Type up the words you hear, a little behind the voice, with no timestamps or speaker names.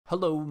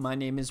Hello, my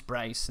name is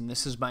Bryce, and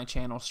this is my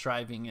channel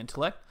Striving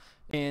Intellect.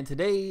 And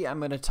today I'm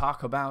going to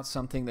talk about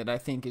something that I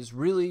think is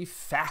really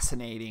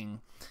fascinating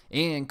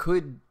and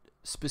could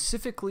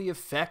specifically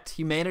affect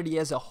humanity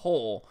as a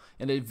whole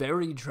in a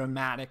very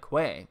dramatic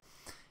way.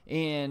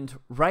 And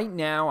right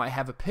now I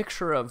have a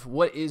picture of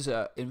what is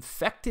an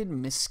infected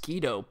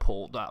mosquito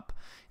pulled up.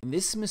 And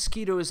this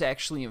mosquito is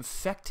actually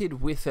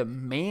infected with a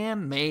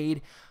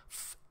man-made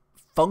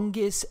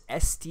fungus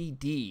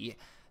STD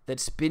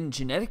that's been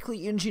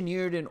genetically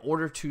engineered in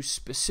order to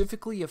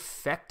specifically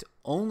affect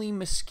only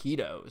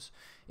mosquitoes,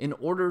 in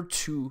order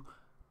to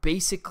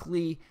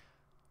basically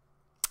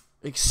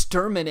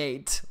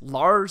exterminate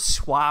large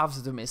swaths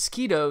of the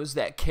mosquitoes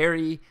that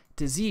carry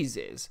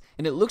diseases.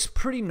 And it looks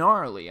pretty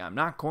gnarly, I'm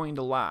not going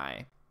to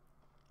lie.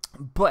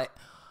 But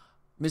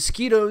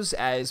mosquitoes,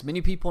 as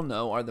many people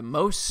know, are the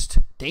most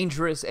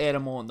dangerous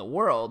animal in the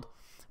world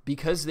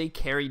because they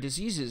carry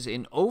diseases,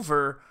 and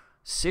over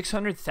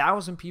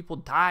 600,000 people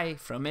die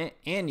from it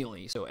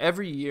annually. So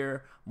every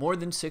year, more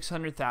than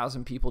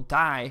 600,000 people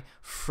die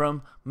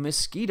from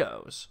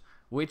mosquitoes,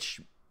 which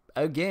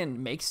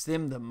again makes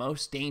them the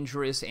most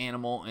dangerous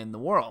animal in the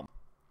world.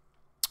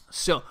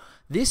 So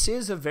this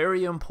is a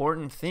very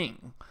important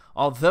thing.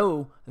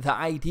 Although the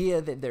idea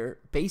that they're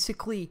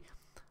basically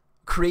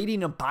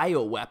creating a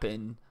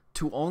bioweapon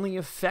to only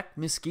affect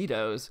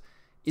mosquitoes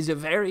is a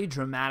very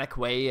dramatic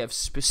way of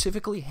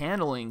specifically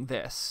handling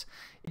this.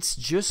 It's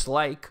just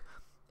like,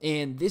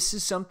 and this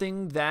is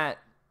something that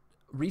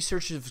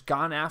researchers have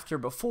gone after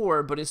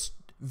before, but it's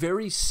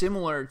very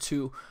similar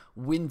to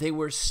when they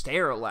were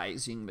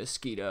sterilizing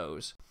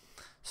mosquitoes.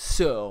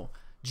 So,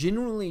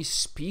 generally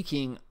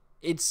speaking,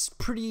 it's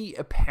pretty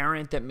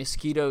apparent that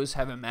mosquitoes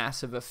have a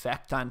massive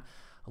effect on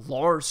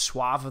large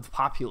swaths of the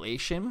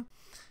population.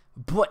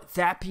 But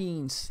that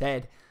being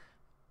said,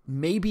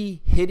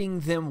 maybe hitting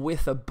them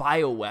with a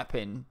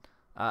bioweapon,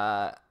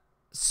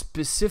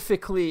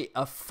 specifically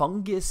a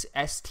fungus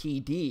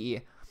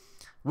STD,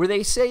 where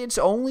they say it's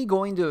only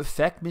going to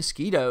affect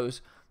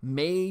mosquitoes,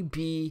 may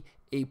be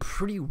a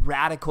pretty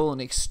radical and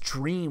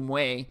extreme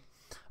way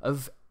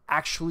of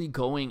actually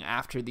going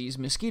after these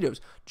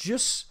mosquitoes,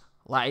 just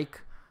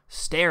like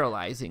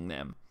sterilizing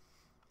them.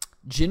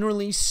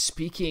 Generally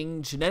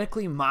speaking,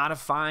 genetically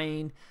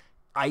modifying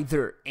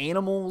either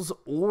animals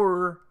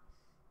or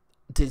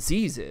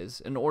diseases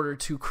in order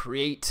to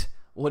create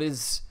what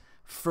is,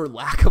 for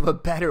lack of a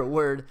better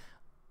word,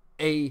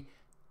 a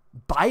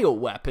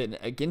bioweapon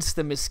against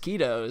the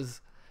mosquitoes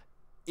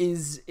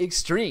is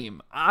extreme,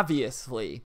 obviously.